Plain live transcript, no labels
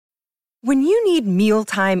When you need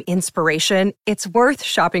mealtime inspiration, it's worth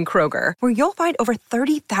shopping Kroger, where you'll find over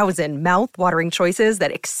 30,000 mouth-watering choices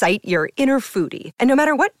that excite your inner foodie. And no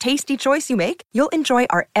matter what tasty choice you make, you'll enjoy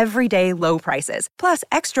our everyday low prices, plus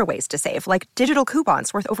extra ways to save, like digital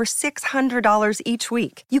coupons worth over $600 each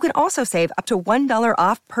week. You can also save up to $1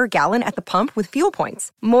 off per gallon at the pump with fuel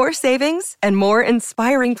points. More savings and more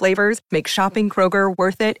inspiring flavors make shopping Kroger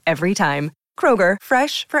worth it every time. Kroger,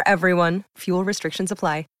 fresh for everyone. Fuel restrictions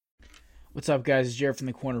apply. What's up, guys? It's Jared from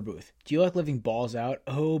the Corner Booth. Do you like living balls out?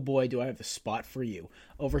 Oh boy, do I have the spot for you.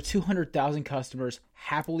 Over 200,000 customers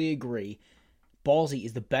happily agree Ballsy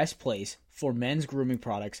is the best place for men's grooming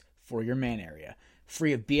products for your man area.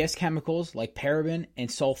 Free of BS chemicals like paraben and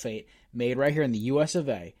sulfate, made right here in the US of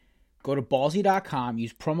A. Go to ballsy.com,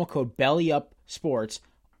 use promo code BELLYUPSPORTS,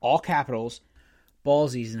 all capitals.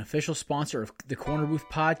 Ballsy is an official sponsor of the Corner Booth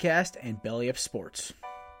podcast and Belly Up Sports.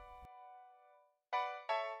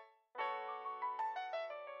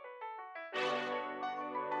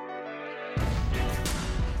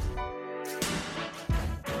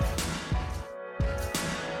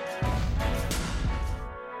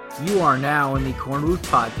 You are now in the Corner Booth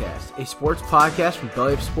Podcast, a sports podcast from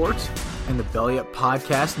Belly Up Sports and the Belly Up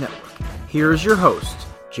Podcast Network. Here is your host,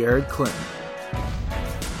 Jared Clinton.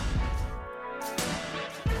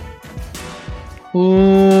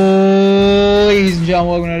 Ladies and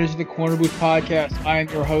gentlemen, welcome to the Corner Booth Podcast. I am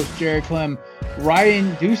your host, Jared Clem.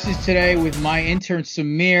 Riding deuces today with my intern,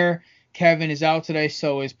 Samir. Kevin is out today,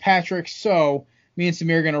 so is Patrick. So me and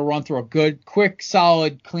Samir are going to run through a good, quick,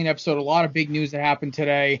 solid, clean episode. A lot of big news that happened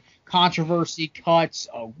today. Controversy, cuts,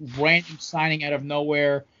 a random signing out of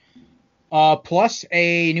nowhere, plus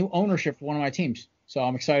a new ownership for one of my teams. So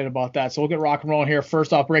I'm excited about that. So we'll get rock and rolling here.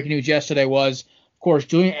 First off, breaking news yesterday was, of course,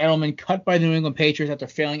 Julian Edelman cut by the New England Patriots after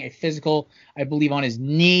failing a physical, I believe, on his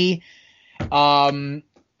knee.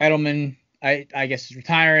 Edelman, I guess, is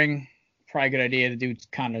retiring. Probably a good idea. The dude's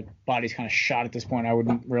body's kind of shot at this point. I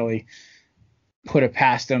wouldn't really put it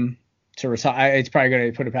past him to retire. It's probably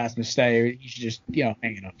good to put it past him to stay. You should just, hang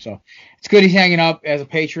it up. So it's good he's hanging up as a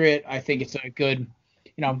Patriot. I think it's a good,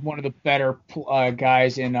 one of the better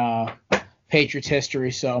guys in Patriots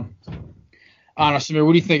history. So I don't know, Samir,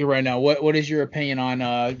 what are you thinking right now? What is your opinion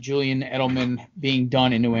on Julian Edelman being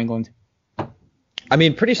done in New England? I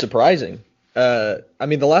mean, pretty surprising. The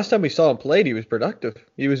last time we saw him played, he was productive.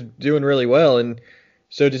 He was doing really well. And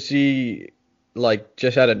so to see,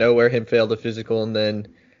 just out of nowhere, him fail the physical and then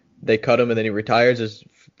they cut him and then he retires,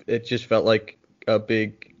 it just felt like a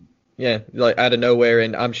big, out of nowhere.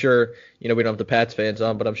 And I'm sure, we don't have the Pats fans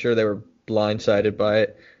on, but I'm sure they were blindsided by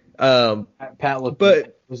it. Pat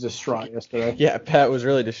was distraught yesterday. Yeah, Pat was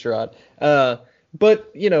really distraught. But,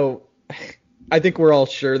 I think we're all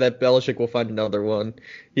sure that Belichick will find another one.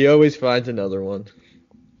 He always finds another one.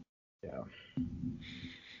 Yeah.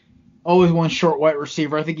 Always one short white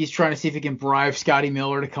receiver. I think he's trying to see if he can bribe Scotty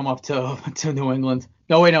Miller to come up to New England.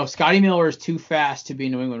 No. Scotty Miller is too fast to be a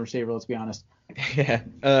New England receiver, let's be honest. Yeah.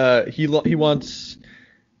 He wants,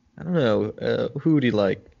 I don't know, who would he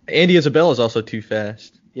like? Andy Isabella is also too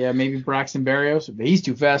fast. Yeah, maybe Braxton Berrios. But he's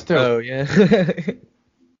too fast, too. Oh, yeah.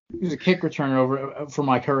 He's a kick returner over for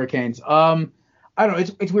my Hurricanes. I don't know.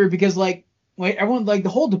 It's weird because, everyone, the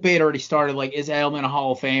whole debate already started, is Edelman a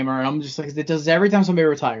Hall of Famer? And I'm just like, it does every time somebody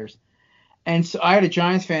retires. And so I had a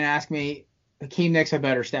Giants fan ask me, Hakeem Nicks had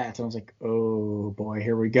better stats. And I was like, oh, boy,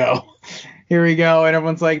 here we go. Here we go. And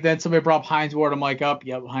everyone's like, then somebody brought up Hines Ward. I'm like, yep,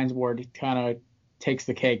 Hines Ward kind of takes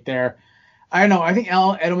the cake there. I don't know. I think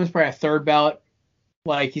Edelman's probably a third ballot.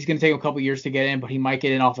 He's going to take him a couple years to get in, but he might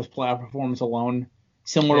get in off his playoff performance alone,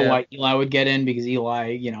 similar to what Eli would get in because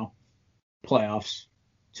Eli, playoffs,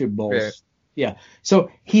 Super Bowls. Yeah. So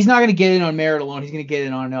he's not going to get in on merit alone. He's going to get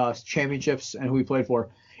in on championships and who he played for,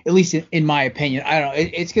 at least in my opinion. I don't know.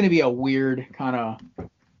 It's going to be a weird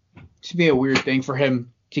thing for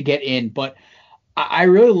him to get in. But I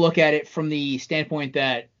really look at it from the standpoint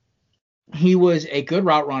that he was a good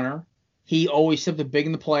route runner. He always stepped up big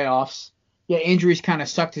in the playoffs. Yeah, injuries kind of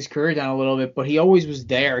sucked his career down a little bit, but he always was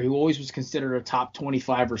there. He always was considered a top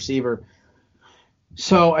 25 receiver.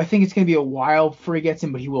 So I think it's going to be a while before he gets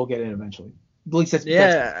in, but he will get in eventually. At least that's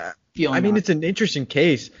feeling. I mean, it's an interesting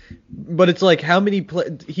case, but it's how many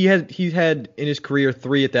he's had in his career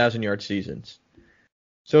 3 1,000-yard seasons.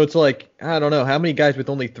 So it's I don't know how many guys with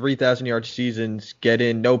only 3,000-yard seasons get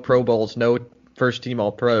in, no Pro Bowls, no first team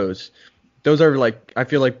All Pros. Those are I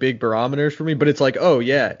feel like big barometers for me, but it's oh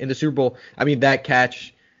yeah, in the Super Bowl, I mean that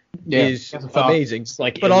catch is amazing.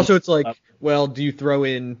 But also it's well, do you throw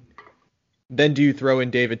in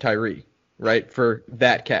David Tyree, right, for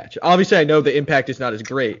that catch? Obviously I know the impact is not as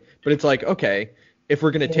great, but it's okay, if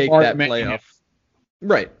we're going to take Or that Manningham. playoff.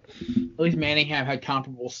 Right. At least Manningham had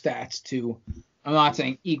comparable stats to. I'm not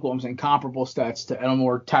saying equal. I'm saying comparable stats to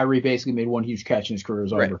Elmore. Tyree basically made one huge catch and his career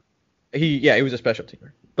was Right. over. He was a special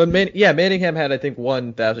teamer. But Manningham had I think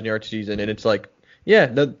 1,000-yard season, and it's like,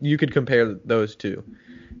 you could compare those two.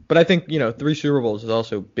 But I think 3 Super Bowls is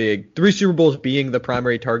also big. 3 Super Bowls being the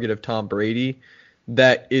primary target of Tom Brady,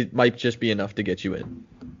 that it might just be enough to get you in.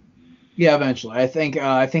 Yeah, eventually. I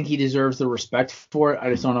think he deserves the respect for it. I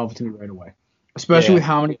just don't know if it's gonna be right away, especially with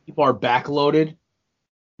how many people are backloaded.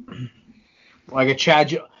 Like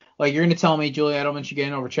like you're gonna tell me Julie Edelman should get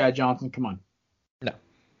in over Chad Johnson? Come on.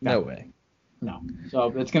 No way. No.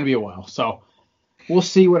 So it's gonna be a while. So we'll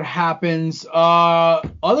see what happens.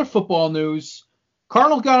 Other football news.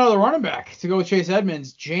 Cardinals got another running back to go with Chase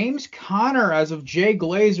Edmonds. James Conner, as of Jay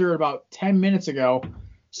Glazer about 10 minutes ago,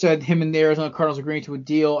 said him and the Arizona Cardinals agreeing to a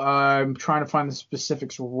deal. I'm trying to find the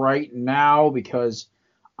specifics right now because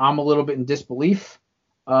I'm a little bit in disbelief.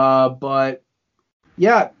 But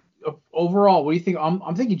yeah, overall, what do you think?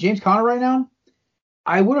 I'm thinking James Conner right now.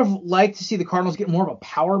 I would have liked to see the Cardinals get more of a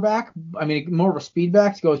power back. I mean, more of a speed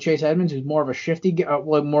back to go with Chase Edmonds, who's more of a shifty,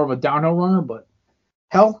 more of a downhill runner. But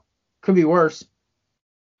hell, could be worse.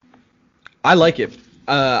 I like it.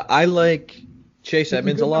 I like Chase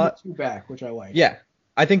Edmonds a lot. Two back, which I like. Yeah,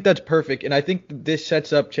 I think that's perfect, and I think this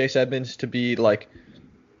sets up Chase Edmonds to be like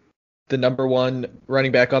the number one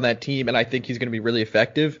running back on that team, and I think he's going to be really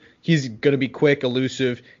effective. He's going to be quick,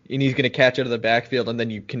 elusive, and he's going to catch out of the backfield, and then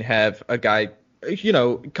you can have a guy,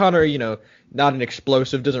 Connor, not an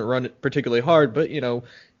explosive, doesn't run particularly hard, but,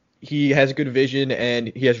 he has good vision,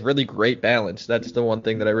 and he has really great balance. That's the one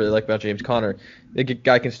thing that I really like about James Conner. The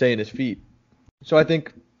guy can stay in his feet. So I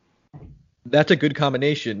think that's a good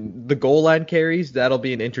combination. The goal line carries, that'll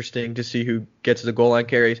be interesting to see who gets the goal line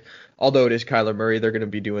carries. Although it is Kyler Murray, they're going to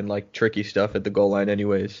be doing like tricky stuff at the goal line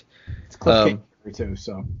anyways. It's Cliff Kingsbury too,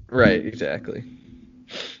 so. Right, exactly.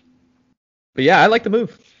 But yeah, I like the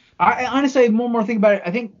move. I honestly have one more thing about it. I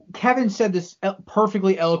think Kevin said this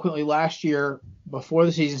perfectly eloquently last year before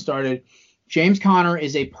the season started. James Conner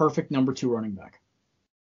is a perfect number 2 running back.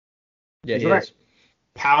 Yeah, He's he is.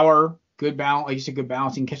 Power, good balance, like you said, good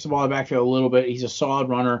balance. He can catch the ball in the backfield a little bit. He's a solid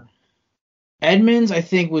runner. Edmonds, I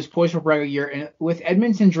think, was poised for a breakout year. And with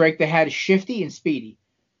Edmonds and Drake, they had Shifty and Speedy.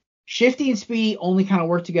 Shifty and Speedy only kind of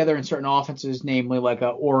work together in certain offenses, namely like a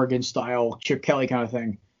Oregon-style Chip Kelly kind of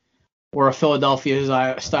thing, or a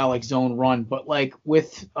Philadelphia style like zone run. But like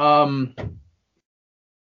with, I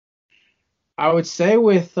would say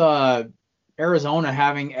with Arizona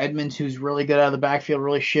having Edmonds, who's really good out of the backfield,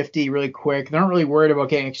 really shifty, really quick, they're not really worried about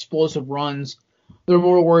getting explosive runs. They're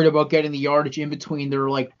more worried about getting the yardage in between their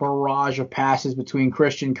like barrage of passes between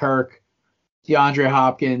Christian Kirk, DeAndre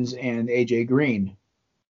Hopkins, and AJ Green.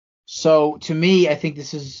 So to me, I think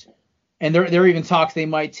this is, and there even talks they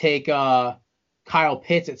might take Kyle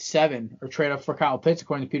Pitts at 7 or trade up for Kyle Pitts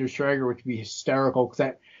according to Peter Schrager, which would be hysterical because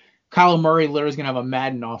that Kyler Murray literally is gonna have a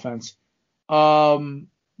Madden offense.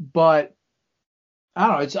 But I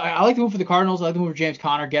don't know. I like the move for the Cardinals. I like the move for James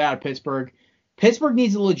Conner. Get out of Pittsburgh. Pittsburgh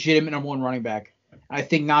needs a legitimate number 1 running back. I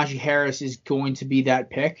think Najee Harris is going to be that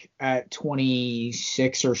pick at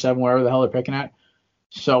 26 or 7, whatever the hell they're picking at.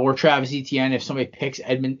 So we're Travis Etienne if somebody picks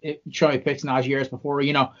Najee Harris before,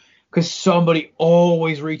 because somebody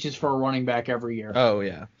always reaches for a running back every year. Oh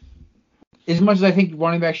yeah. As much as I think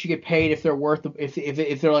running backs should get paid if they're worth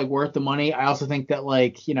if they're like worth the money, I also think that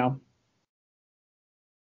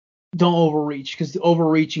don't overreach, because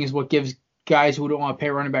overreaching is what gives guys who don't want to pay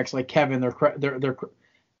running backs like Kevin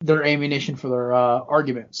their ammunition for their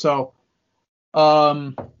argument. So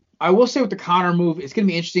I will say with the Conner move, it's going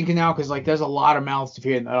to be interesting now because there's a lot of mouths to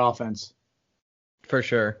feed in that offense. For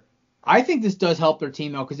sure. I think this does help their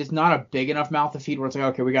team though, because it's not a big enough mouth to feed where it's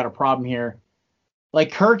like, okay, we got a problem here.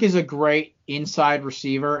 Like Kirk is a great inside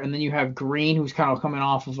receiver, and then you have Green, who's kind of coming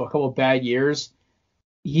off of a couple of bad years.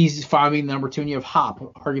 He's finally number 2, and you have Hop,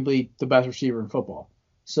 arguably the best receiver in football.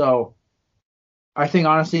 So I think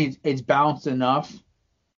honestly it's balanced enough.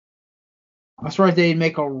 I'm surprised they didn't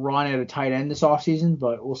make a run at a tight end this offseason,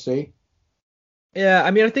 but we'll see. Yeah,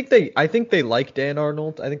 I mean, I think they like Dan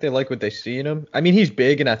Arnold. I think they like what they see in him. I mean, he's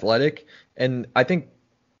big and athletic, and I think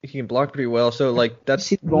he can block pretty well. So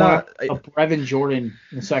that's not a Brevin Jordan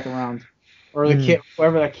in the 2nd round, or the kid,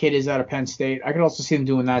 whoever that kid is out of Penn State. I could also see them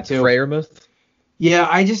doing that too. Freiermuth. Yeah,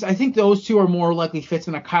 I think those two are more likely fits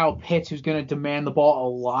than a Kyle Pitts, who's going to demand the ball a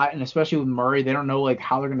lot, and especially with Murray, they don't know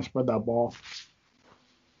how they're going to spread that ball.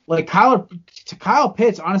 Kyle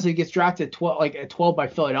Pitts honestly gets drafted at 12 by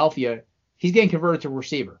Philadelphia. He's getting converted to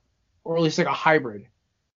receiver, or at least a hybrid,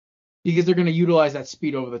 because they're going to utilize that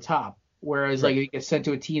speed over the top. Whereas, like, Right. if he gets sent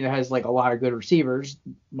to a team that has, like, a lot of good receivers,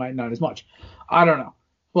 might not as much. I don't know.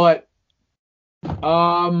 But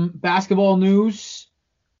basketball news,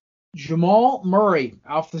 Jamal Murray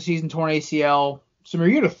out for the season, torn ACL. Samir,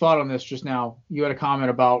 you had a thought on this just now. You had a comment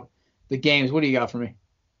about the games. What do you got for me?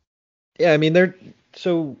 Yeah, I mean they're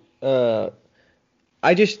so.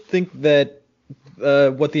 I just think that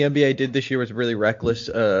what the NBA did this year was really reckless.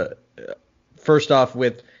 First off,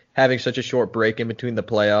 with having such a short break in between the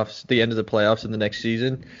playoffs, the end of the playoffs, and the next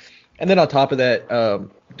season, and then on top of that,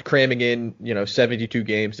 cramming in 72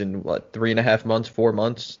 games in what 3.5 months, 4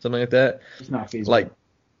 months, something like that. It's not feasible. Like,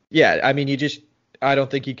 yeah, I mean I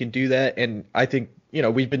don't think he can do that, and I think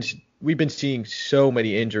we've been seeing so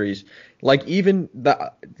many injuries, like even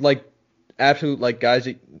the like absolute like guys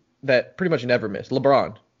that pretty much never miss.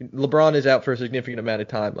 LeBron is out for a significant amount of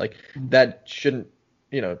time. Like that shouldn't,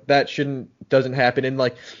 doesn't happen. And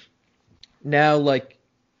like now, like,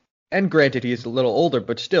 and granted he's a little older,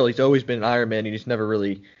 but still he's always been an Iron Man and he's never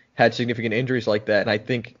really had significant injuries like that. And I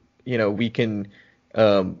think, we can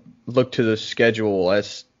look to the schedule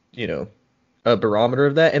as, a barometer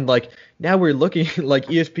of that. And like now we're looking like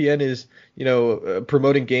ESPN is,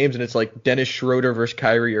 promoting games and it's like Dennis Schroeder versus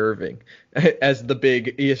Kyrie Irving as the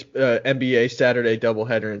big NBA Saturday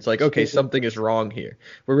doubleheader. And it's like, okay, something is wrong here.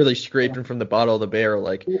 We're really scraping from the bottom of the barrel.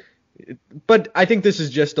 Like, but I think this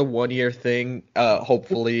is just a 1 year thing,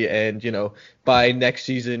 hopefully. And, by next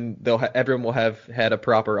season, everyone will have had a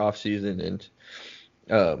proper off season. And,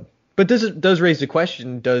 but this does raise the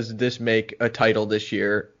question, does this make a title this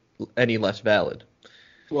year any less valid?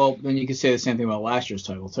 Well, then you could say the same thing about last year's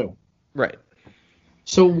title, too. Right.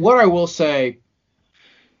 So what I will say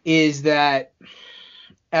is that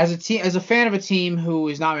as a fan of a team who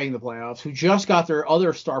is not making the playoffs, who just got their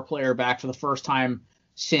other star player back for the first time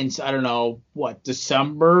since, I don't know,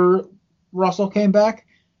 December Russell came back,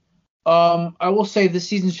 I will say this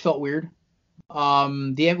season just felt weird. We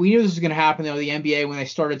knew this was going to happen, though. The NBA, when they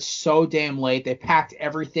started so damn late, they packed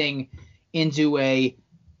everything into a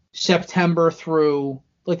September through,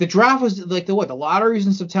 like, the draft was like the lottery was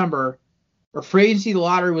in September, or free agency, the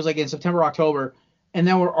lottery was like in September, October, and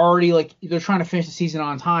then we're already like they're trying to finish the season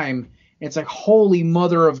on time. And it's like, holy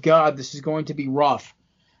mother of God, this is going to be rough.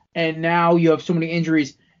 And now you have so many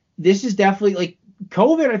injuries. This is definitely like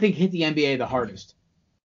COVID, I think, hit the NBA the hardest.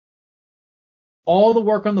 All the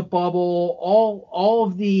work on the bubble, all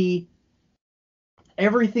of the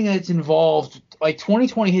everything that's involved, like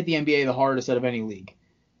 2020 hit the NBA the hardest out of any league.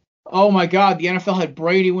 Oh my God, the NFL had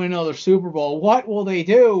Brady win another Super Bowl. What will they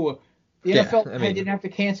do? The NFL didn't have to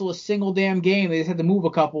cancel a single damn game. They just had to move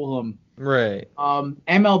a couple of them. Right.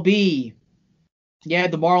 MLB, you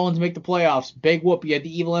had the Marlins make the playoffs. Big whoop. You had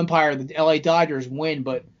the Evil Empire, the LA Dodgers win,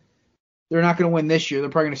 but they're not going to win this year.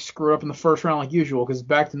 They're probably going to screw it up in the first round like usual because it's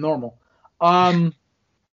back to normal. Yeah,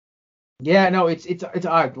 no, it's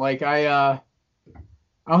odd. Like I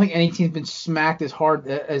don't think any team's been smacked as hard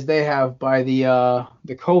as they have by the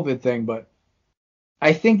COVID thing, but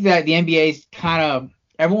I think that the NBA's kind of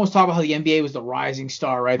everyone was talking about how the NBA was the rising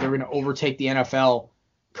star, right? They were going to overtake the NFL.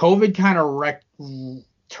 COVID kind of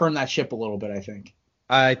turned that ship a little bit, I think.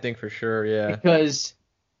 I think for sure, yeah. Because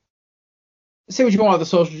say what you want about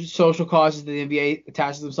the social causes that the NBA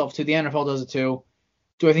attaches themselves to, the NFL does it too.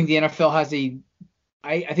 Do I think the NFL has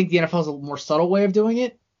I think the NFL has a more subtle way of doing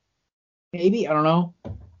it? Maybe, I don't know.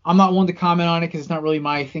 I'm not one to comment on it because it's not really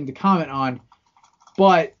my thing to comment on.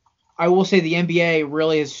 But I will say the NBA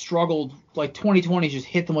really has struggled. Like 2020 just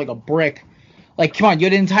hit them like a brick. Like, come on, you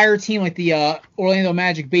had an entire team like the Orlando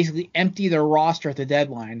Magic basically empty their roster at the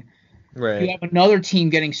deadline. Right. You have another team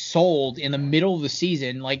getting sold in the middle of the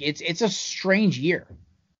season. Like, it's a strange year.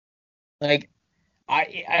 Like,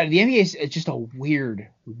 the NBA is just a weird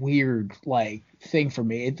like thing for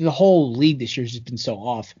me. The whole league this year has just been so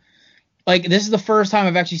off. Like, this is the first time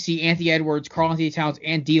I've actually seen Anthony Edwards, Karl-Anthony Towns,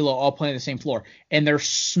 and D'Lo all playing on the same floor, and they're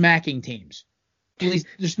smacking teams. At least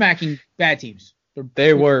they're smacking bad teams.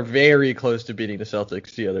 They were very close to beating the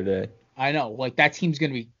Celtics the other day. I know. Like, that team's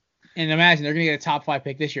going to be – and imagine they're going to get a top 5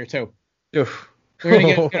 pick this year, too. Oof. They're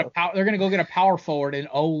going to go get a power forward, and,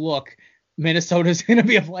 oh, look, Minnesota's going to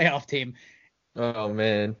be a playoff team. Oh,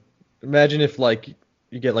 man. Imagine if, like,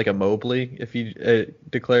 you get, like, a Mobley if he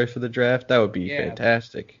declares for the draft. That would be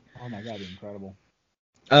fantastic. Oh, my God, that'd be incredible.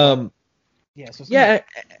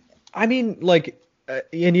 I mean, like,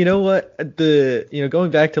 and you know what?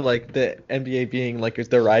 Going back to, like, the NBA being, like,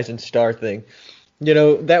 the rising star thing,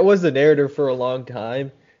 that was the narrative for a long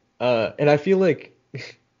time. And I feel like,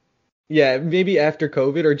 yeah, maybe after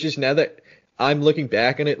COVID or just now that I'm looking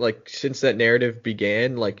back on it, like, since that narrative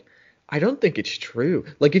began, like, I don't think it's true.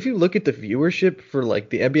 Like if you look at the viewership for like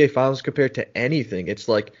the NBA Finals compared to anything, it's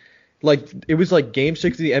like it was like Game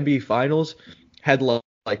 6 of the NBA Finals had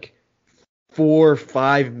like 4 or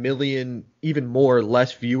 5 million, even more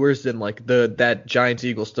less viewers than like that Giants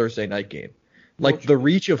Eagles Thursday night game. Like the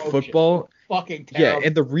reach of football, fucking terrible. yeah,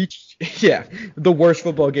 and the reach, yeah, the worst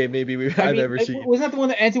football game maybe I've ever seen. Wasn't that the one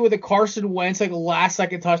that ended with a Carson Wentz like last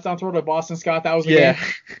second touchdown throw to Boston Scott? That was the Yeah. game.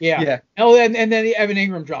 Yeah. Yeah. Oh, and then the Evan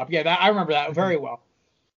Ingram drop. Yeah, I remember that very well.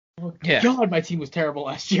 Oh, Yeah. God, my team was terrible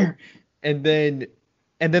last year. And then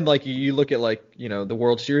like you look at like, the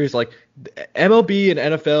World Series, like MLB and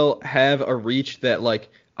NFL have a reach that like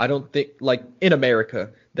I don't think like in America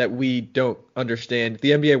that we don't understand.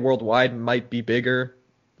 The NBA worldwide might be bigger,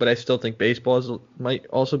 but I still think baseball might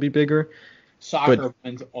also be bigger. Soccer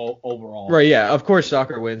wins overall. Right, yeah. Of course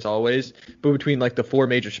soccer wins always, but between like the 4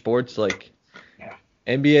 major sports, like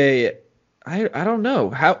NBA, I don't know.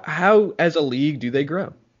 How as a league do they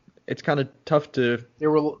grow? It's kind of tough to.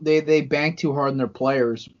 They bank too hard on their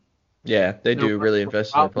players. Yeah, they do really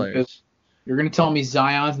invest in their players. You're gonna tell me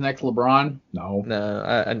Zion's the next LeBron? No. No,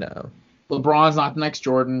 I know. LeBron's not the next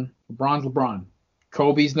Jordan. LeBron's LeBron.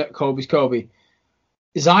 Kobe's Kobe.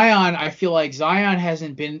 Zion, I feel like Zion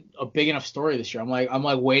hasn't been a big enough story this year. I'm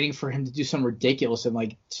like waiting for him to do something ridiculous and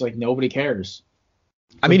like it's like nobody cares.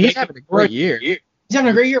 I mean, he's having a great year. He's having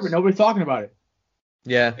a great year, but nobody's talking about it.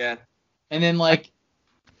 Yeah. And then like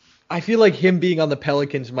I feel like him being on the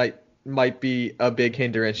Pelicans might be a big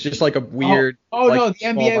hindrance. Just like a weird. Oh no, the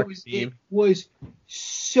NBA was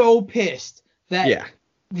so pissed that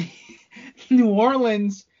New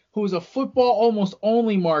Orleans, who was a football almost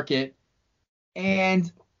only market, and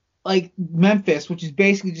like Memphis, which is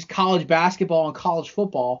basically just college basketball and college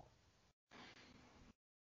football,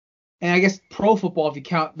 and I guess pro football if you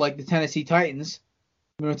count like the Tennessee Titans,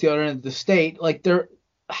 at the other end of the state, like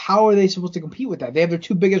how are they supposed to compete with that? They have their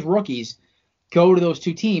 2 biggest rookies go to those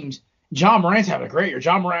 2 teams. John Morant's having a great year.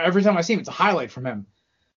 John Morant, every time I see him, it's a highlight from him.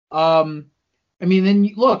 I mean, then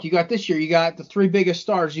you got this year, you got the 3 biggest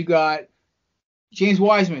stars. You got James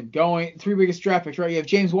Wiseman going, 3 biggest draft picks, right? You have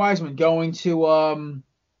James Wiseman going to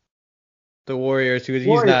the Warriors, because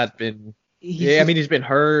he's not been. I mean, he's been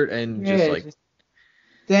hurt and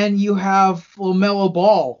Then you have LaMelo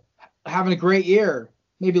Ball having a great year.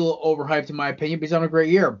 Maybe a little overhyped in my opinion, but he's having a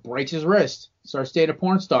great year. Breaks his wrist, starts dating a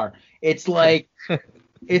porn star. It's like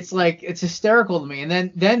it's hysterical to me.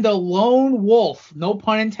 And then the lone wolf, no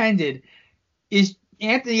pun intended, is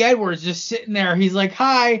Anthony Edwards just sitting there. He's like,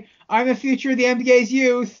 "Hi, I'm the future of the NBA's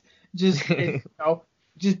youth." Just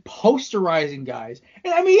just posterizing guys.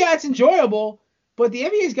 And I mean, yeah, it's enjoyable, but the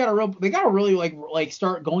NBA's got to really like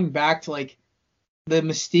start going back to like the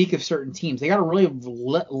mystique of certain teams. They got to really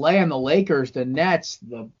lay on the Lakers, the Nets,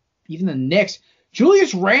 even the Knicks.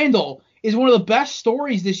 Julius Randle is one of the best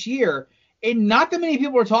stories this year, and not that many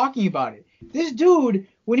people are talking about it. This dude,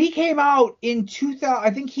 when he came out in 2000,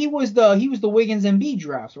 I think he was the Wiggins Embiid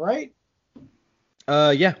draft, right?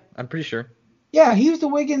 Yeah, I'm pretty sure. Yeah, he was the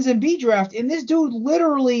Wiggins Embiid draft, and this dude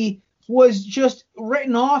literally was just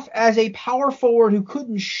written off as a power forward who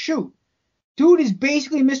couldn't shoot. Dude is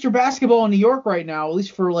basically Mr. Basketball in New York right now, at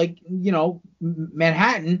least for like,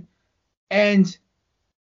 Manhattan. And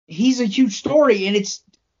he's a huge story, and it's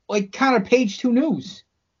like kind of page 2 news.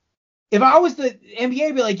 If I was the NBA,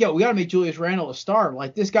 I'd be like, yo, we got to make Julius Randle a star.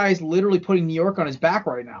 Like, this guy's literally putting New York on his back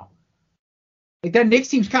right now. Like, that Knicks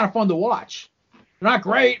team's kind of fun to watch. They're not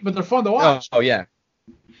great, but they're fun to watch. Oh yeah.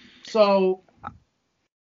 So,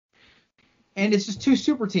 and it's just 2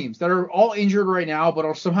 super teams that are all injured right now, but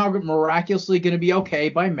are somehow miraculously going to be okay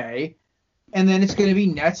by May. And then it's going to be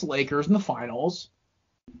Nets, Lakers in the finals.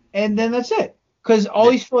 And then that's it. Because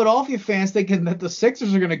all these Philadelphia fans thinking that the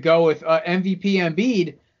Sixers are going to go with MVP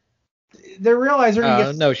Embiid, they realize they're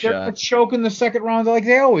going to get choke in the second round like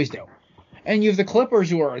they always do. And you have the Clippers,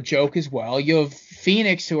 who are a joke as well. You have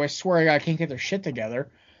Phoenix, who I swear to God can't get their shit together.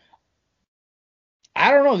 I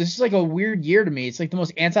don't know. This is like a weird year to me. It's like the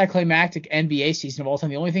most anticlimactic NBA season of all time.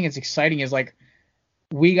 The only thing that's exciting is like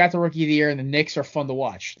we got the Rookie of the Year and the Knicks are fun to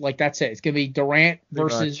watch. Like that's it. It's gonna be Durant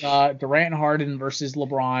and Harden versus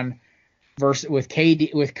LeBron with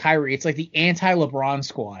Kyrie. It's like the anti-LeBron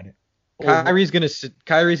squad. Kyrie's gonna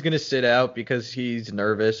sit out because he's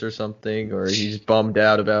nervous or something, or he's bummed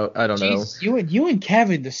out about I don't know. You and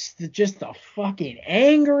Kevin, just the fucking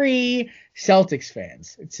angry Celtics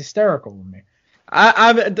fans. It's hysterical to me.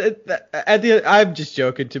 I'm just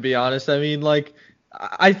joking, to be honest. I mean, like,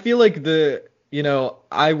 I feel like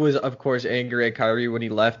I was of course angry at Kyrie when he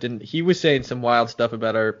left, and he was saying some wild stuff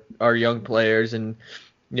about our young players, and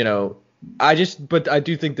But I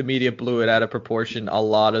do think the media blew it out of proportion a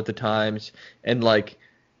lot of the times, and like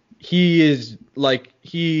he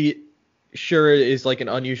sure is like an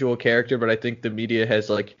unusual character, but I think the media has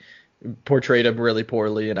like portrayed him really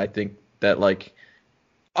poorly, and I think that like,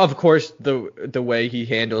 of course, the way he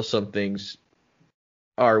handles some things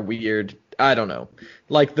are weird. I don't know,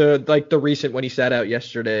 like the recent when he sat out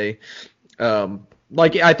yesterday.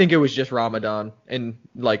 Like I think it was just Ramadan, and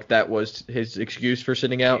like that was his excuse for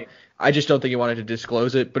sitting out. I just don't think he wanted to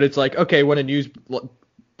disclose it. But it's like, okay, when a news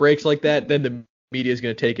breaks like that, then the media is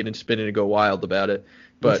going to take it and spin it and go wild about it.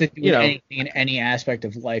 But anything in any aspect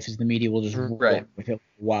of life is the media will just right with it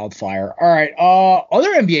wildfire. All right.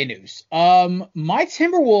 Other NBA news. My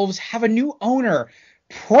Timberwolves have a new owner.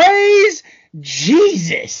 Praise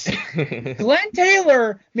Jesus. Glenn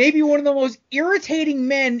Taylor may be one of the most irritating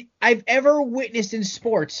men I've ever witnessed in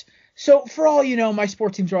sports. So, for all you know, my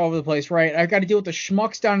sports teams are all over the place, right? I've got to deal with the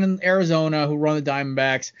schmucks down in Arizona who run the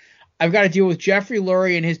Diamondbacks. I've got to deal with Jeffrey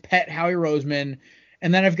Lurie and his pet Howie Roseman.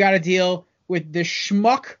 And then I've got to deal with the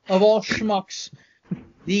schmuck of all schmucks,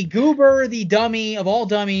 the goober, the dummy of all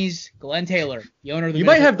dummies, Glenn Taylor, the owner of the You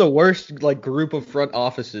might have the worst like group of front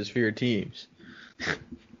offices for your teams.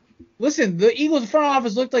 Listen, the Eagles' front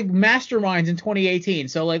office looked like masterminds in 2018.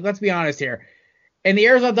 So, like, let's be honest here. And the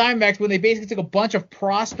Arizona Diamondbacks, when they basically took a bunch of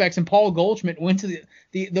prospects and Paul Goldschmidt went to the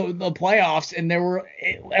playoffs, and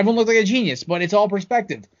everyone looked like a genius. But it's all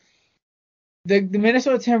perspective. The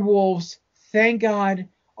Minnesota Timberwolves, thank God,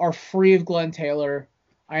 are free of Glenn Taylor.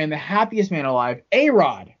 I am the happiest man alive.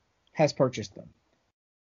 A-Rod has purchased them.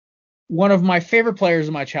 One of my favorite players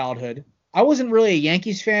of my childhood. I wasn't really a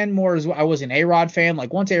Yankees fan, more as I was an A-Rod fan.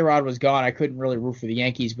 Like, once A-Rod was gone, I couldn't really root for the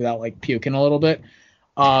Yankees without, like, puking a little bit.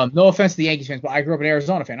 No offense to the Yankees fans, but I grew up an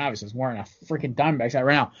Arizona fan. Obviously, I was wearing a freaking Diamondbacks hat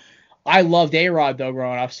right now. I loved A-Rod, though,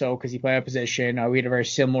 growing up, because he played a position. We had a very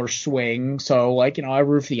similar swing. So, like, I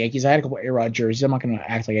root for the Yankees. I had a couple A-Rod jerseys. I'm not going to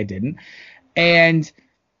act like I didn't. And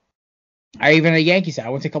I even had a Yankees hat. I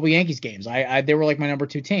went to a couple Yankees games. They were, like, my number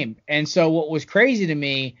 2 team. And so what was crazy to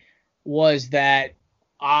me was that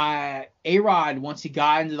A-Rod, once he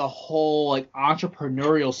got into the whole like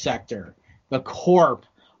entrepreneurial sector, the corp,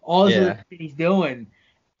 all this other shit he's doing,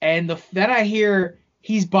 and then I hear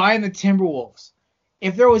he's buying the Timberwolves.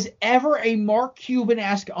 If there was ever a Mark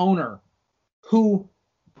Cuban-esque owner who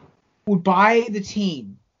would buy the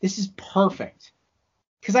team, this is perfect.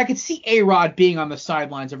 Because I could see A-Rod being on the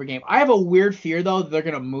sidelines every game. I have a weird fear, though, that they're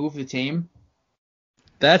going to move the team.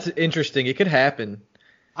 That's interesting. It could happen.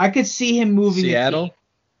 I could see him moving Seattle? the team.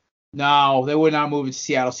 No, they would not move it to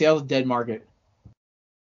Seattle. Seattle's a dead market.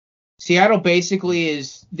 Seattle basically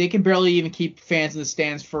they can barely even keep fans in the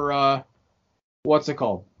stands for what's it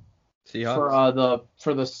called? Seahawks?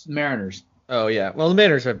 For the Mariners. Oh yeah. Well, the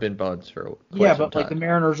Mariners have been buds for quite some time. Like the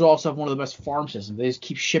Mariners also have one of the best farm systems. They just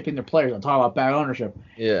keep shipping their players. I'm talking about bad ownership.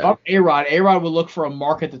 Yeah. A-Rod would look for a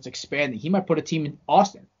market that's expanding. He might put a team in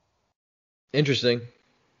Austin. Interesting.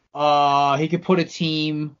 He could put a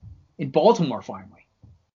team in Baltimore finally.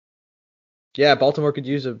 Yeah, Baltimore could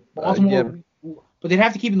use Baltimore, but they'd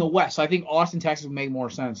have to keep in the West. So I think Austin, Texas would make more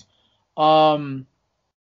sense.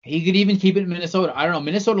 He could even keep it in Minnesota. I don't know.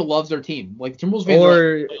 Minnesota loves their team. Like Timberwolves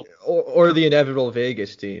fans or the inevitable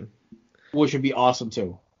Vegas team, which would be awesome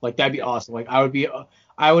too. Like that'd be awesome. Like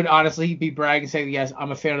I would honestly be bragging saying yes,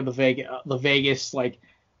 I'm a fan of the Vegas. Like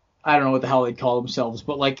I don't know what the hell they'd call themselves,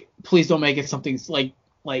 but like please don't make it something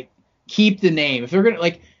like keep the name. If they're gonna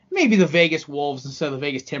like maybe the Vegas Wolves instead of the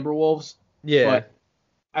Vegas Timberwolves. Yeah. But,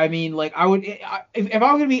 I mean, like, if I'm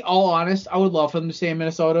going to be all honest, I would love for them to stay in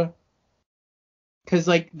Minnesota. Because,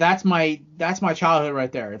 like, that's my childhood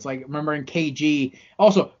right there. It's like, remembering KG.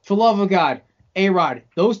 Also, for the love of God, A-Rod,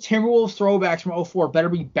 those Timberwolves throwbacks from 2004 better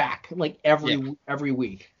be back, like, every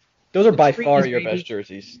week. Those are by far your best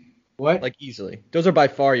jerseys. What? Like, easily. Those are by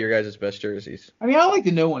far your guys' best jerseys. I mean, I like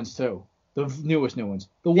the new ones, too. The newest new ones.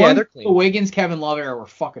 They're clean. The Wiggins, Kevin Love era were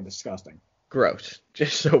fucking disgusting. Gross.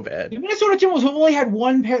 Just so bad. The Minnesota Timberwolves have only had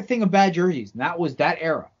one thing of bad jerseys, and that was that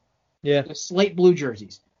era. Yeah. The slate blue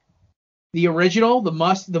jerseys. The original, the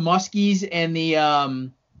Muskies and the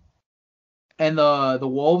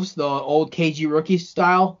Wolves, the old KG rookie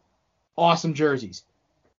style, awesome jerseys.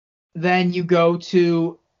 Then you go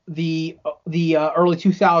to the early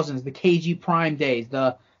 2000s, the KG Prime days,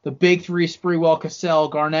 the big three Sprewell, Cassell,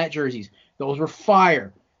 Garnett jerseys. Those were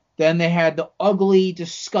fire. Then they had the ugly,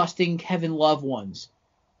 disgusting Kevin Love ones,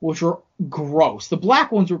 which were gross. The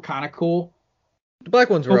black ones were kind of cool. The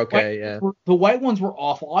black ones were okay, yeah. The white ones were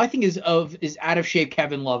awful. All I think is out of shape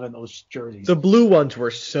Kevin Love in those jerseys. The blue ones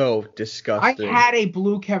were so disgusting. I had a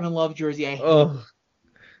blue Kevin Love jersey. I hate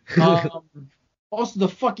Also, the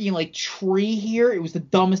fucking like tree here, it was the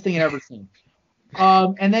dumbest thing I'd ever seen.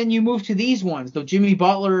 And then you move to these ones, the Jimmy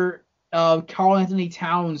Butler, Karl Anthony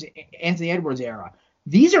Towns, Anthony Edwards era.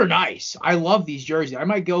 These are nice. I love these jerseys. I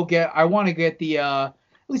might go get. I want to get the at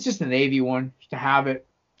least just the navy one to have it.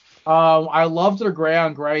 I loved their gray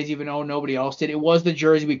on grays, even though nobody else did. It was the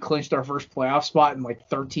jersey we clinched our first playoff spot in like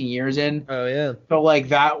 13 years in. Oh yeah. So like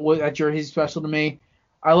that jersey's special to me.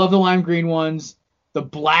 I love the lime green ones. The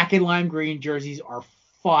black and lime green jerseys are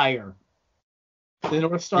fire. The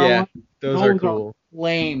North Star one, those are cool.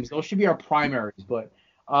 Flames. Those should be our primaries, but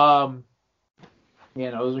those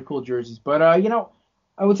are cool jerseys. But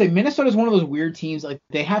I would say Minnesota is one of those weird teams. Like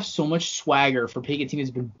they have so much swagger for being a team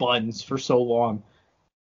that's been buns for so long.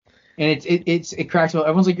 And it cracks me up.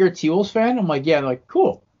 Everyone's like, "You're a T-Wolves fan?" I'm like, "Yeah." They're like,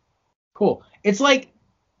 "Cool." It's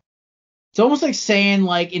almost like saying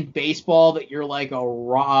like in baseball that you're like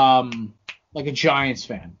a Giants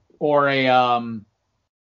fan or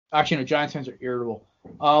actually no, Giants fans are irritable.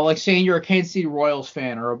 Like saying you're a Kansas City Royals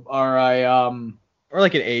fan or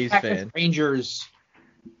like an A's fan. Rangers.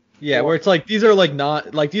 Yeah, where it's like these are like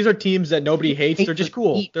not like these are teams that nobody hates. They're just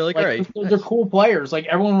cool. They're like all right. They're cool players. Like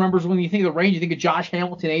everyone remembers when you think of the Rangers, you think of Josh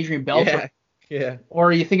Hamilton, Adrian Beltre. Yeah.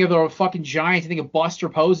 Or you think of the fucking Giants, you think of Buster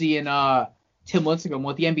Posey and Tim Lincecum.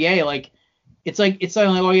 With the NBA, like it's like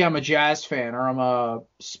oh yeah, I'm a Jazz fan or I'm a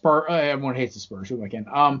Spurs. Everyone hates the Spurs. Who am I kidding?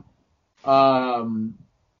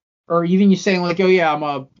 Or even you saying like, oh yeah, I'm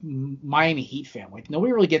a Miami Heat fan. Like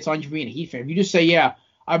nobody really gets on you for being a Heat fan. If you just say, yeah,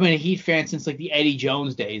 I've been a Heat fan since like the Eddie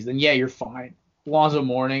Jones days, then yeah, you're fine. Lonzo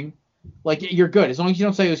Mourning, like you're good as long as you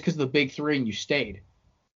don't say it was because of the big three and you stayed.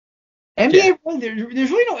 NBA,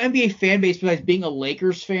 there's really no NBA fan base besides being a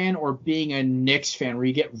Lakers fan or being a Knicks fan where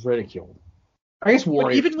you get ridiculed. I guess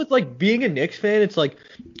Warriors. But even with like being a Knicks fan, it's like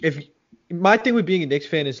my thing with being a Knicks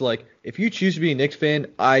fan is like if you choose to be a Knicks fan,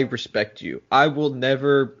 I respect you. I will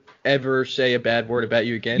never ever say a bad word about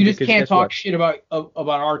you again. You just can't talk shit about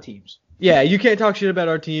our teams. Yeah, you can't talk shit about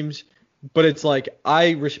our teams, but it's like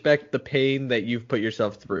I respect the pain that you've put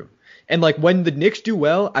yourself through. And like when the Knicks do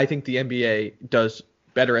well, I think the NBA does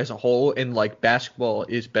better as a whole, and like basketball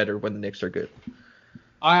is better when the Knicks are good.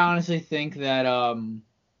 I honestly think that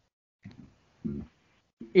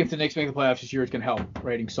if the Knicks make the playoffs this year, it's gonna help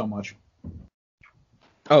ratings so much.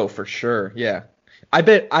 Oh, for sure, yeah. I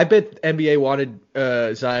bet NBA wanted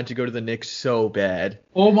Zion to go to the Knicks so bad.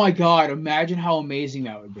 Oh my God! Imagine how amazing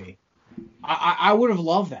that would be. I would have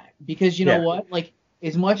loved that because you know what? Like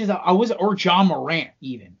as much as I was, or John Morant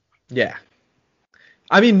even. Yeah.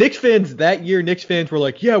 I mean, Knicks fans were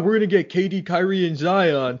like, yeah, we're gonna get KD, Kyrie, and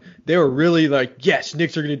Zion. They were really like, yes,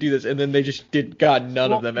 Knicks are gonna do this, and then they just got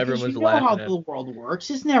none of them. Everyone was laughing. You know how the world works.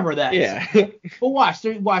 It's never that. Yeah. But watch.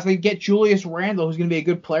 They get Julius Randle, who's gonna be a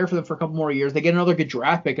good player for them for a couple more years. They get another good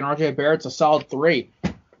draft pick, and RJ Barrett's a solid 3.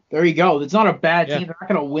 There you go. It's not a bad team. They're not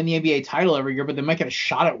gonna win the NBA title every year, but they might get a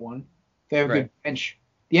shot at one. They have a good bench.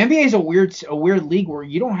 The NBA is a weird league where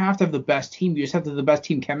you don't have to have the best team. You just have to have the best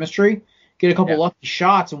team chemistry. Get a couple lucky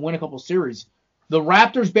shots and win a couple series. The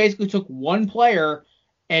Raptors basically took one player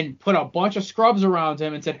and put a bunch of scrubs around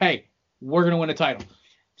him and said, hey, we're going to win a title.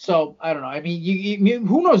 So, I don't know. I mean,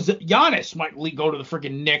 who knows? Giannis might go to the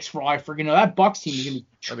freaking Knicks for all I freaking know. That Bucks team is going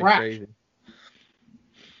to be trash. Crazy.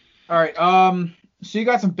 All right. So you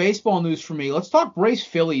got some baseball news for me. Let's talk Braves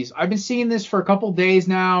Phillies. I've been seeing this for a couple days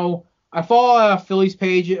now. I follow Phillies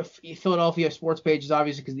page, Philadelphia sports pages,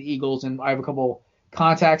 obviously, because the Eagles, and I have a couple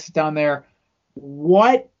contacts down there.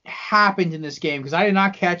 What happened in this game? Because I did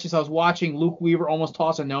not catch this. I was watching Luke Weaver almost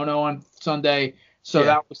toss a no-no on Sunday, so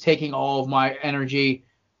that was taking all of my energy.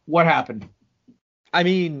 What happened? I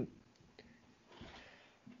mean,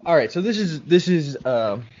 all right. So this is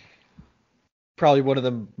probably one of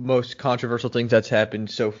the most controversial things that's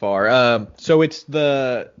happened so far. So it's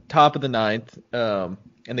the top of the 9th,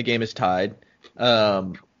 and the game is tied.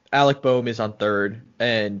 Alec Boehm is on third,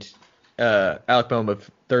 and Alec Boehm, of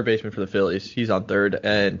third baseman for the Phillies, he's on third,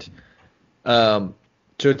 and so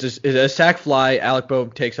it's a sac fly. Alec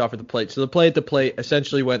Boehm takes off at the plate. So the play at the plate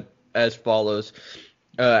essentially went as follows: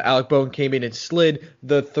 Alec Boehm came in and slid.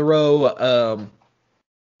 The throw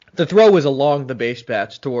was along the base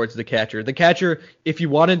paths towards the catcher. The catcher, if you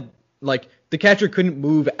wanted, like, the catcher couldn't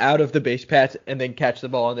move out of the base paths and then catch the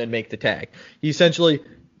ball and then make the tag. He essentially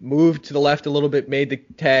moved to the left a little bit, made the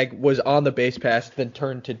tag, was on the base pass, then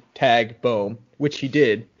turned to tag Boehm, which he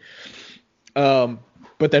did. But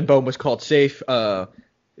then Boehm was called safe. They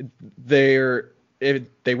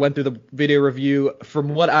went through the video review.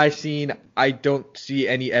 From what I've seen, I don't see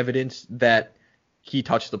any evidence that he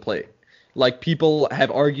touched the plate. Like, people have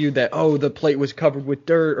argued that, the plate was covered with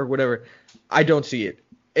dirt or whatever. I don't see it.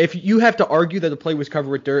 if you have to argue that the play was covered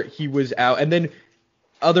with dirt, he was out. And then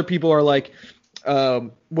other people are like, the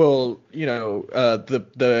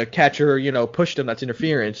catcher, pushed him. That's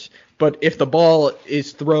interference. But if the ball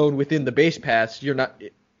is thrown within the base paths, you're not.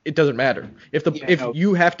 It doesn't matter. If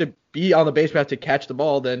you have to be on the base path to catch the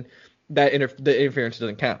ball, then the interference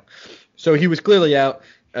doesn't count. So he was clearly out.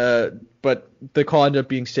 But the call ended up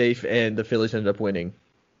being safe, and the Phillies ended up winning.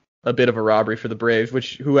 A bit of a robbery for the Braves,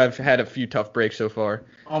 who have had a few tough breaks so far.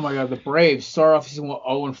 Oh my God, the Braves start off season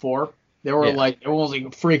 0-4. They were everyone was like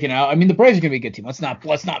freaking out. I mean, the Braves are gonna be a good team. Let's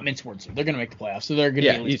not mince words. They're gonna make the playoffs, so they're gonna be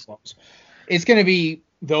at least close. It's gonna be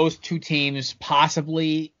those two teams,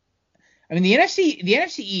 possibly. I mean, the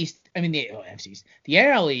NFC East. I mean, the NFC East. The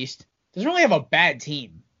NL East doesn't really have a bad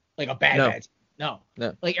team, like a bad team. No.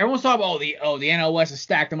 Like everyone's talking about the NL West is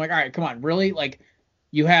stacked. I'm like, all right, come on, really? Like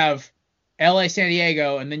you have LA, San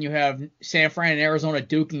Diego, and then you have San Fran and Arizona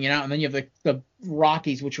duking it out, and then you have the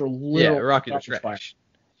Rockies, which are literal. Yeah, Rockies are trash.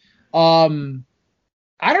 I don't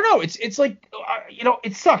know. It's like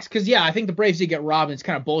it sucks because I think the Braves did get robbed. And it's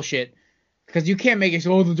kind of bullshit because you can't make it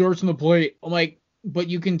so the dirt's on the plate. I'm like, but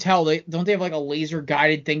you can tell they have like a laser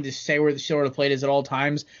guided thing to say where the plate is at all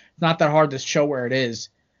times. It's not that hard to show where it is.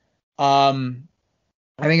 I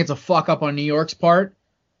think it's a fuck up on New York's part.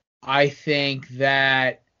 I think it's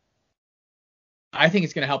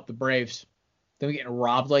going to help the Braves. Them getting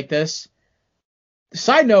robbed like this.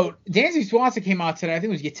 Side note, Dansby Swanson came out today. I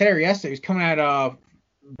think it was today or yesterday. He was coming at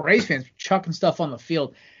Braves fans chucking stuff on the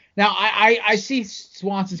field. Now, I see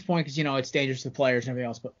Swanson's point because, it's dangerous to the players and everything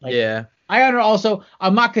else. But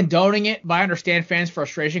I'm not condoning it, but I understand fans'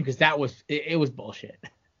 frustration because it was bullshit.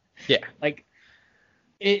 Yeah. Like,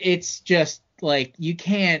 it's just, like, you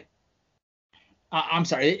can't I'm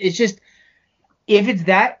sorry. It's just, if it's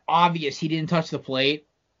that obvious he didn't touch the plate,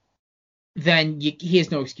 then he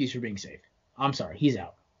has no excuse for being safe. I'm sorry. He's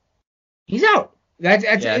out. He's out. That's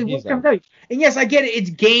what I'm telling you. And yes, I get it. It's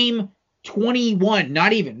game 21.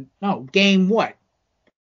 Not even. No, game what?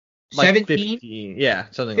 Like 17? 15. Yeah,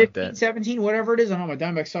 something 15, like that. 17, whatever it is. I know my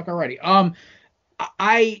Diamondbacks suck already. I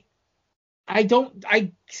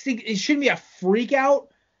think it shouldn't be a freak out.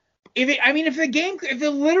 If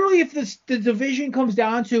the division comes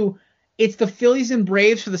down to it's the Phillies and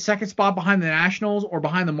Braves for the second spot behind the Nationals or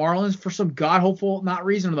behind the Marlins for some god hopeful not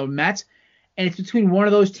reason, or the Mets, and it's between one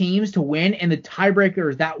of those teams to win and the tiebreaker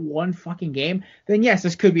is that one fucking game, then yes,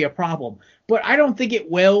 this could be a problem. But I don't think it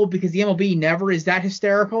will because the MLB never is that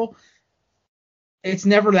hysterical. It's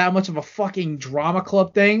never that much of a fucking drama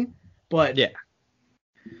club thing. But yeah.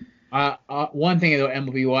 One thing though,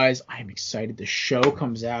 MLB wise, I'm excited. The show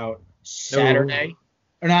comes out Saturday.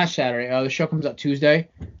 Or not Saturday. The show comes out Tuesday.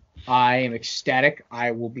 I am ecstatic.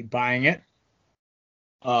 I will be buying it.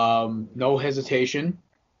 No hesitation.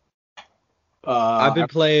 I've been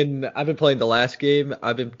playing the last game.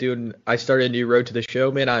 I started a new road to the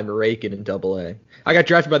show, man. I'm raking in AA. I got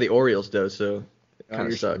drafted by the Orioles though, so it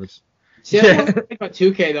kind of sucks. See, that's one thing about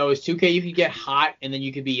 2K though, is 2K you could get hot and then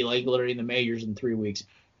you could be like literally in the majors in 3 weeks.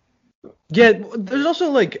 Yeah, there's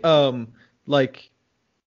also the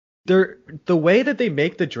way that they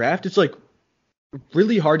make the draft, it's like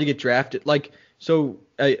really hard to get drafted. Like, so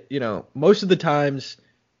most of the times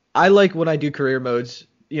I like when I do career modes,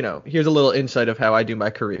 here's a little insight of how I do my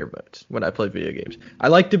career modes when I play video games. I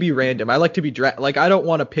like to be random. I like to be like I don't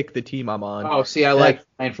want to pick the team I'm on. Oh, see, I like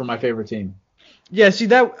playing for my favorite team. Yeah, see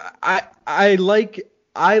that I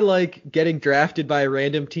like getting drafted by a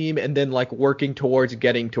random team and then like working towards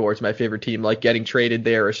getting towards my favorite team, like getting traded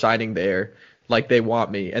there or signing there, like they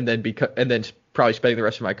want me, and then probably spending the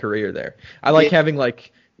rest of my career there. I like having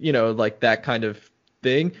like that kind of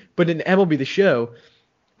thing. But in MLB The Show,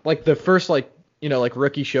 like the first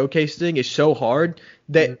rookie showcase thing is so hard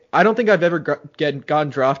that I don't think I've ever gotten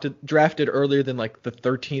drafted earlier than like the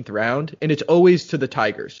 13th round, and it's always to the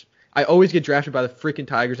Tigers. I always get drafted by the freaking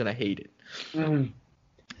Tigers, and I hate it. Mm.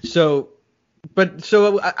 So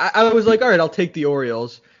I was like, all right, I'll take the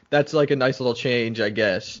Orioles. That's like a nice little change, I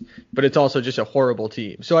guess. But it's also just a horrible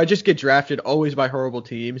team. So I just get drafted always by horrible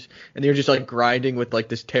teams, and you're just like grinding with like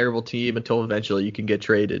this terrible team until eventually you can get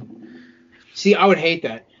traded. See, I would hate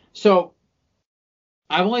that. So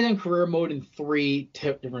I've only done career mode in 3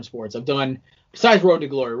 different sports. I've done, besides Road to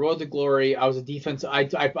Glory. Road to Glory, I was a defense. I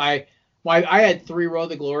had 3 Road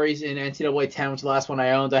to Glories in NCAA 10, which is the last one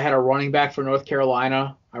I owned. I had a running back for North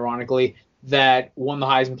Carolina, ironically, that won the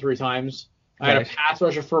Heisman 3 times. I had a pass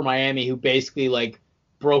rusher for Miami who basically like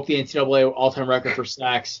broke the NCAA all-time record for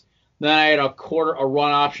sacks. Then I had a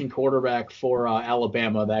run option quarterback for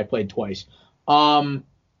Alabama that I played twice. But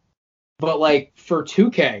like for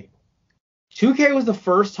 2K 2K was the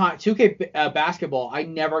first time 2K basketball. I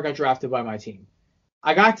never got drafted by my team.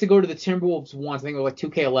 I got to go to the Timberwolves once. I think it was like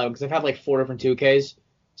 2K11 because I've had like 4 different 2Ks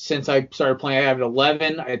since I started playing. I had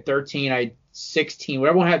 11, I had 13, I had 16.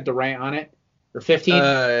 Whatever one had Durant on it, or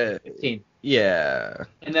 15. 15. Yeah.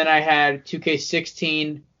 And then I had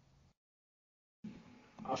 2K16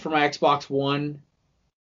 for my Xbox One.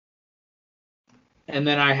 And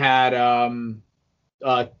then I had the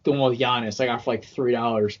one with Giannis. I got for like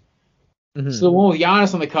 $3. Mm-hmm. So the one with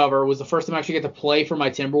Giannis on the cover was the first time I actually get to play for my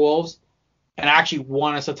Timberwolves and actually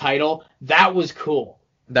won us a title. That was cool.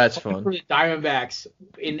 That's fun. For the Diamondbacks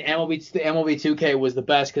in MLB 2K was the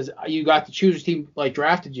best because you got to choose a team like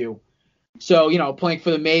drafted you. So, playing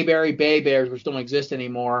for the Mayberry Bay Bears, which don't exist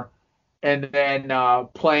anymore, and then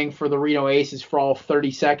playing for the Reno Aces for all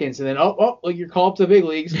 30 seconds, and then, look, you're called up to the big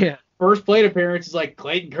leagues. Yeah. First plate appearance is like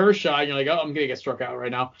Clayton Kershaw, and you're like, I'm going to get struck out right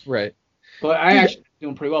now. Right. But I actually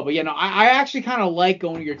doing pretty well. But, I actually kind of like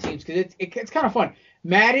going to your teams because it's kind of fun.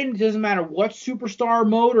 Madden, doesn't matter what superstar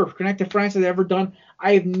mode or Connect to Friends I've ever done,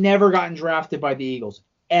 I have never gotten drafted by the Eagles.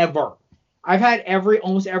 Ever. I've had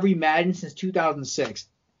almost every Madden since 2006.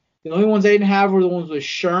 The only ones I didn't have were the ones with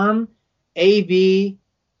Sherm, AB,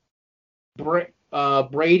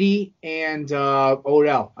 Brady, and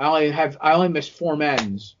Odell. I only missed 4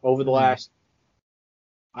 Maddens over the last,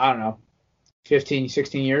 15,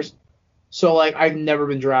 16 years. So, I've never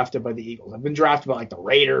been drafted by the Eagles. I've been drafted by, the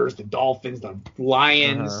Raiders, the Dolphins, the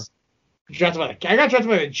Lions. I got drafted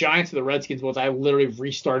by the Giants or the Redskins once. I literally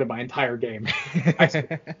restarted my entire game.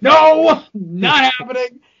 No! Not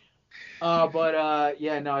happening!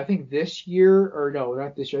 I think this year, or no,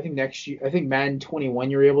 not this year. I think next year. I think Madden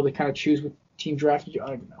 21, you're able to kind of choose what team drafted you. I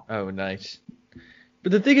don't know. Oh, nice.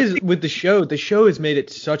 But the thing is, with the show has made it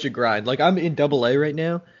such a grind. I'm in AA right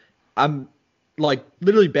now. I'm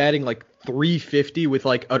literally batting 350 with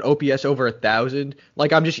an OPS over 1,000.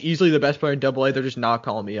 I'm just easily the best player in AA. They're just not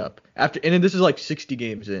calling me up and then this is 60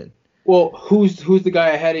 games in. Well, who's the guy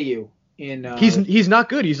ahead of you? He's not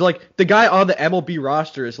good. He's the guy on the MLB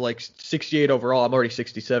roster is 68 overall. I'm already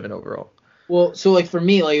 67 overall. Well, so for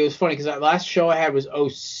me, it was funny because that last show I had was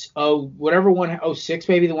 06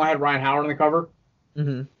 maybe, the one that had Ryan Howard on the cover.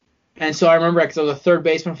 Mm-hmm. And so I remember because I was a third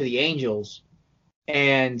baseman for the Angels,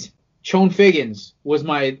 and Chone Figgins was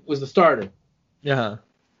the starter. Yeah.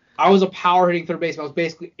 I was a power hitting third baseman. I was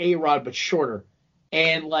basically A-Rod but shorter,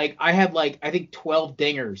 and I had I think 12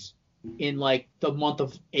 dingers in the month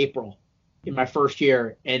of April. In my first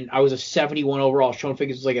year, and I was a 71 overall. Chone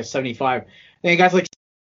Figgins was a 75. And I got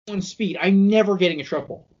one speed. I'm never getting a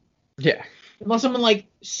triple. Yeah. Unless I'm in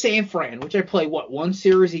San Fran, which I play one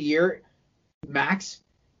series a year max.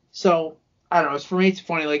 So I don't know. For me, it's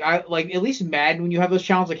funny. I at least Madden when you have those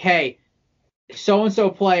challenges. Hey, so and so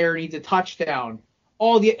player needs a touchdown.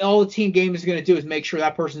 All the team game is going to do is make sure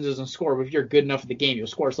that person doesn't score. But if you're good enough at the game, you'll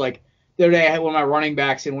score. It's the other day I had one of my running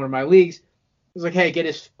backs in one of my leagues. It was hey, get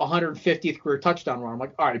his 150th career touchdown run. I'm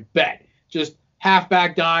all right, bet. Just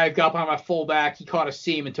halfback dive, got behind my fullback, he caught a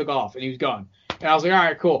seam and took off, and he was gone. And I was all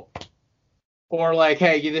right, cool. Or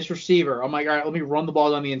hey, get this receiver. I'm all right, let me run the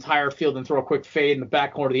ball down the entire field and throw a quick fade in the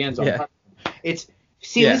back corner of the end zone. Yeah. At least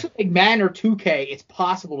with Madden or 2K, it's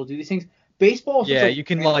possible to do these things. Baseball. Is you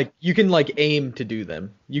can aim to do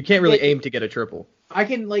them. You can't really aim to get a triple. I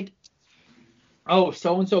can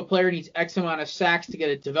so and so player needs X amount of sacks to get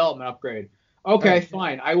a development upgrade. Okay,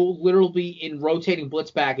 fine. I will literally be in rotating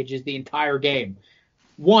blitz packages the entire game.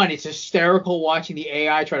 One, it's hysterical watching the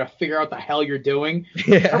AI try to figure out the hell you're doing.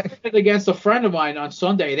 Yeah. I ran against a friend of mine on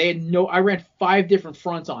Sunday. I ran 5 different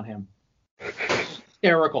fronts on him.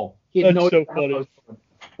 Hysterical. He had That's so funny.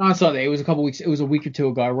 On Sunday, it was a week or two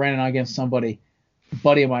ago. I ran it against somebody, a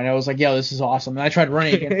buddy of mine. I was like, "Yo, this is awesome." And I tried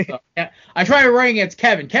running against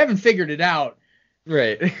Kevin. Kevin figured it out.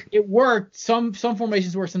 Right. It worked. Some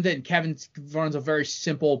formations worked, some didn't. Kevin runs a very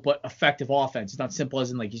simple but effective offense. It's not simple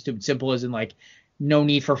as in he's stupid. Simple as in no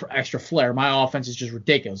need for extra flair. My offense is just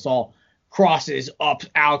ridiculous. All crosses, ups,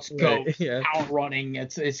 outs, goes, out running.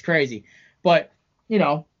 It's crazy. But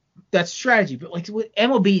that's strategy. But with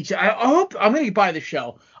MLB, I hope I'm gonna buy the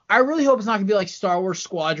show. I really hope it's not gonna be like Star Wars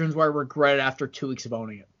Squadrons where I regret it after 2 weeks of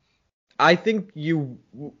owning it. I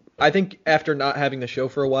think after not having the show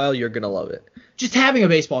for a while, you're gonna love it. Just having a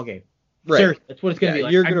baseball game. Right. Seriously, that's what it's gonna be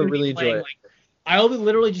like. You're gonna really enjoy it. I'll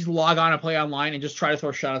literally just log on and play online and just try to throw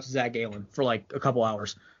shoutouts to Zach Gallen for a couple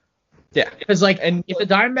hours. Yeah. Because if the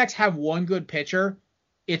Diamondbacks have one good pitcher,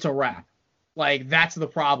 it's a wrap. That's the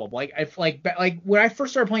problem. When I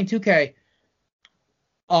first started playing 2K,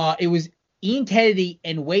 it was Ian Kennedy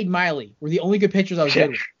and Wade Miley were the only good pitchers I was good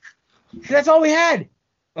with. That's all we had.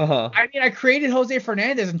 Uh-huh. I mean, I created Jose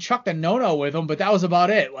Fernandez and chucked a no-no with him, but that was about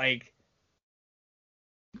it. Like,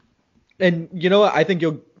 And you know what? I think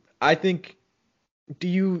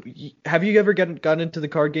have you ever gotten into the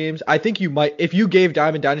card games? I think you might. If you gave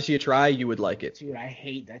Diamond Dynasty a try, you would like it. dude, I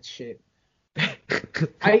hate that shit.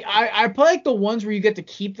 I play like the ones where you get to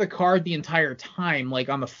keep the card the entire time, like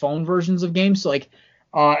on the phone versions of games. So like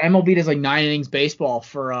MLB does like 9 innings baseball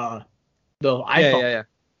for the Yeah, iPhone. yeah, yeah.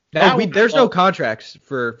 That There's no contracts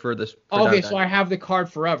for this. For okay, Diamond so I Dynasty. have the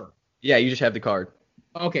card forever. Yeah, you just have the card.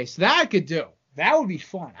 Okay, so that I could do. That would be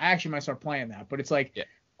fun. I actually might start playing that. But it's like Yeah.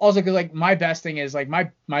 also because like my best thing is like my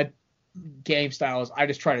game style is I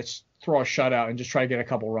just try to throw a shutout and just try to get a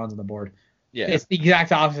couple runs on the board. Yeah. It's the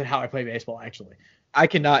exact opposite of how I play baseball actually. I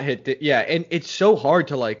cannot hit yeah, and it's so hard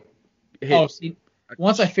to like hit. Oh, see,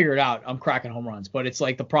 once I figure it out, I'm cracking home runs. But it's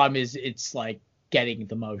like the problem is it's like getting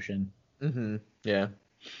the motion. Mm-hmm. Yeah.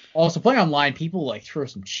 Also, playing online, people like throw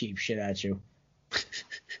some cheap shit at you.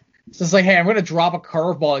 It's just like, hey, I'm gonna drop a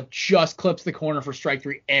curveball. It just clips the corner for strike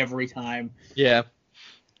 3 every time. Yeah.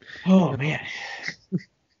 Oh man.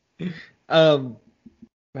 That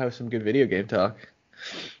was some good video game talk.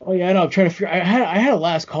 Oh yeah, I know. I'm trying to figure. I had a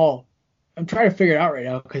last call. I'm trying to figure it out right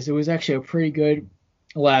now because it was actually a pretty good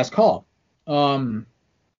last call.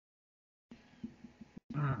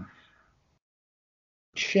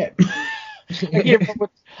 Shit.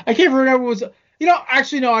 I can't remember what was. You know,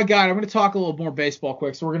 actually, no, I got it. I'm going to talk a little more baseball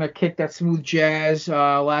quick. So we're going to kick that smooth jazz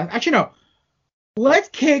last. Actually, no. Let's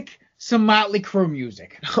kick some Motley Crue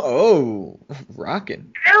music. Oh,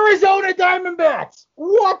 rocking. Arizona Diamondbacks.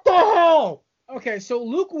 What the hell? Okay, so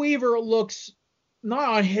Luke Weaver looks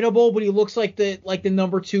not unhittable, but he looks like the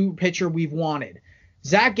number 2 pitcher we've wanted.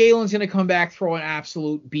 Zach Galen's going to come back throwing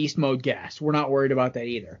absolute beast mode gas. We're not worried about that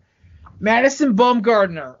either. Madison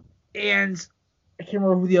Bumgarner and I can't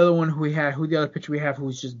remember who the other pitcher we have who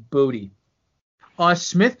was just booty.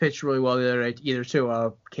 Smith pitched really well the other night either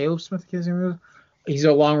too. Caleb Smith, he's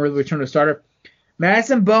a long return to starter.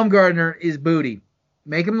 Madison Bumgarner is booty.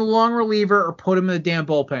 Make him the long reliever or put him in the damn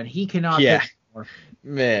bullpen. He cannot pitch anymore.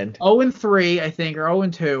 Man. 0-3, I think, or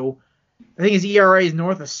 0-2. I think his ERA is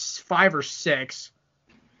north of 5 or 6.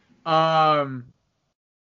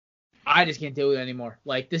 I just can't do it anymore.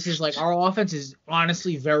 Like, this is like, our offense is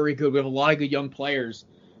honestly very good. We have a lot of good young players.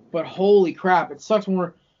 But holy crap, it sucks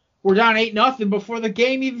when we're down 8-0 before the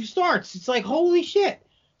game even starts. It's like, holy shit.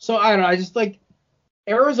 So, I don't know. I just like,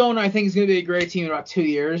 Arizona, I think, is going to be a great team in about 2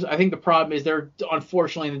 years. I think the problem is they're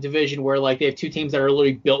unfortunately in the division where, like, they have 2 teams that are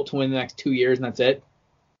literally built to win the next 2 years, and that's it.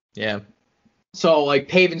 Yeah. So, like,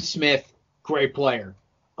 Pavin Smith, great player.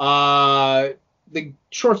 The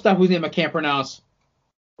shortstop whose name I can't pronounce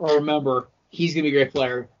or remember, he's going to be a great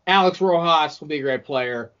player. Alex Rojas will be a great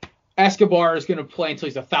player. Escobar is going to play until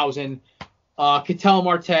he's 1,000. Ketel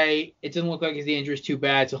Marte, it doesn't look like the injury is too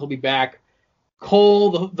bad, so he'll be back.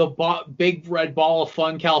 Cole, the big red ball of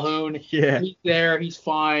fun, Calhoun. Yeah. He's there. He's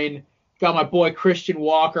fine. Got my boy Christian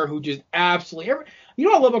Walker, who just absolutely you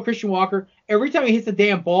know what I love about Christian Walker? Every time he hits the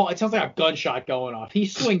damn ball, it sounds like a gunshot going off. He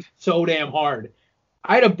swings so damn hard.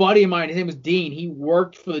 I had a buddy of mine, his name was Dean. He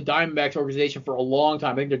worked for the Diamondbacks organization for a long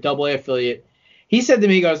time. I think they're AA affiliate. He said to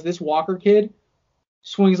me, he goes, this Walker kid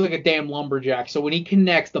swings like a damn lumberjack. So when he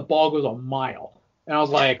connects, the ball goes a mile. And I was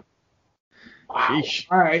like, wow, Sheesh.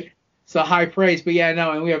 all right. So high praise. But yeah,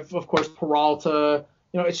 no, and we have, of course, Peralta.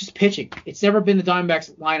 You know, it's just pitching. It's never been the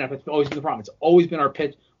Diamondbacks lineup. It's always been the problem. It's always been our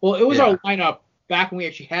pitch. Well, it was our lineup back when we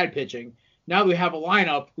actually had pitching. Now that we have a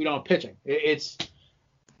lineup, we don't have pitching. It's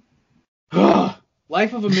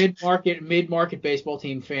life of a mid-market baseball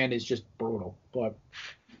team fan is just brutal. But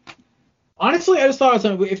honestly, I just thought of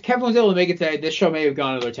something. If Kevin was able to make it today, this show may have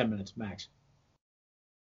gone another 10 minutes max.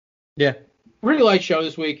 Yeah. Pretty light show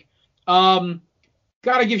this week.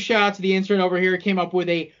 Gotta give shout out to the intern over here. He came up with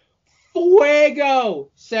a Fuego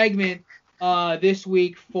segment this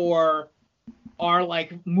week for our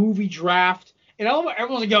like movie draft. And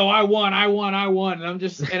everyone's like, "Yo, I won," and I'm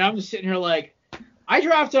just sitting here like, I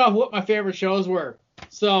drafted off what my favorite shows were.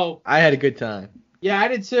 So I had a good time. Yeah, I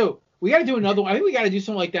did too. We got to do another one. I think we got to do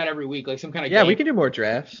something like that every week, like some kind of Yeah, game. we can do more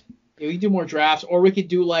drafts. Yeah, we can do more drafts, or we could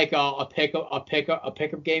do like a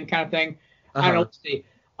pickup game kind of thing. I don't know. Let's see.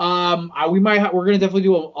 We're gonna definitely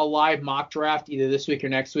do a live mock draft either this week or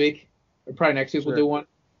next week. Or probably next week We'll do one.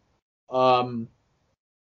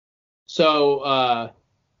 So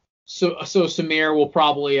Samir will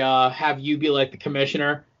probably have you be like the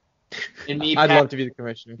commissioner, and me. I'd love to be the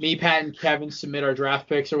commissioner. Me, Pat, and Kevin submit our draft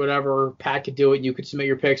picks or whatever. Pat could do it, and you could submit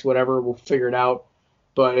your picks, whatever. We'll figure it out.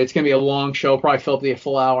 But it's gonna be a long show, probably fill up a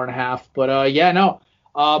full hour and a half. But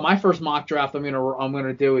my first mock draft I'm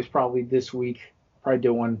gonna do is probably this week. probably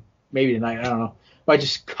do one maybe tonight. I don't know. Might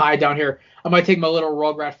just hide down here. I might take my little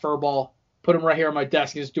Rugrat fur ball, put him right here on my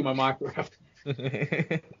desk, and just do my mock draft. All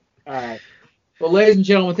right. Well, ladies and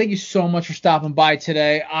gentlemen, thank you so much for stopping by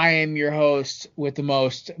today. I am your host with the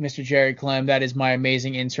most, Mr. Jerry Clem. That is my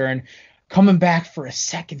amazing intern coming back for a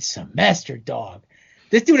second semester, dog.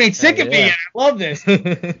 This dude ain't sick of me yet. I love this.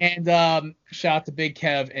 And shout out to Big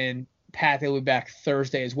Kev and Pat. They'll be back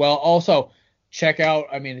Thursday as well. Also, check out,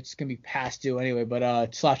 I mean, it's going to be past due anyway, but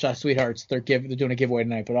Slapshot Sweethearts, they're doing a giveaway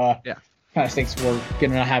tonight. But kind of stinks we're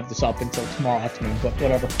going to have this up until tomorrow afternoon, but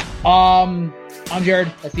whatever. I'm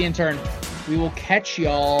Jared. That's the intern. We will catch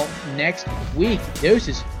y'all next week.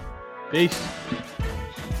 Deuces. Peace.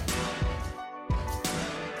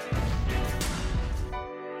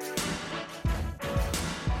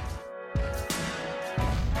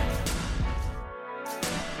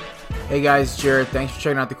 Hey guys, Jared. Thanks for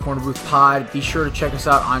checking out the Corner Booth Pod. Be sure to check us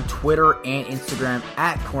out on Twitter and Instagram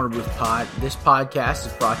at Corner Booth Pod. This podcast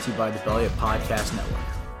is brought to you by the Belly Up Podcast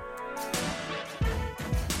Network.